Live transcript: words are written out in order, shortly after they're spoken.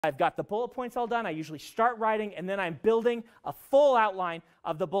I've got the bullet points all done. I usually start writing, and then I'm building a full outline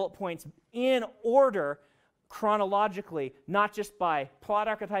of the bullet points in order chronologically, not just by plot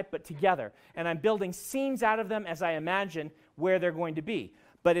archetype, but together. And I'm building scenes out of them as I imagine where they're going to be.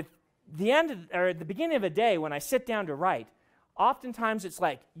 But at the end or at the beginning of a day, when I sit down to write, oftentimes it's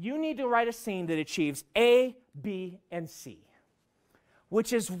like, you need to write a scene that achieves A, B, and C,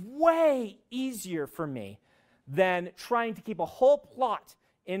 which is way easier for me than trying to keep a whole plot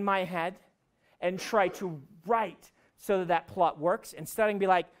in my head and try to write so that that plot works. Instead, I can be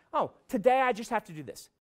like, oh, today I just have to do this.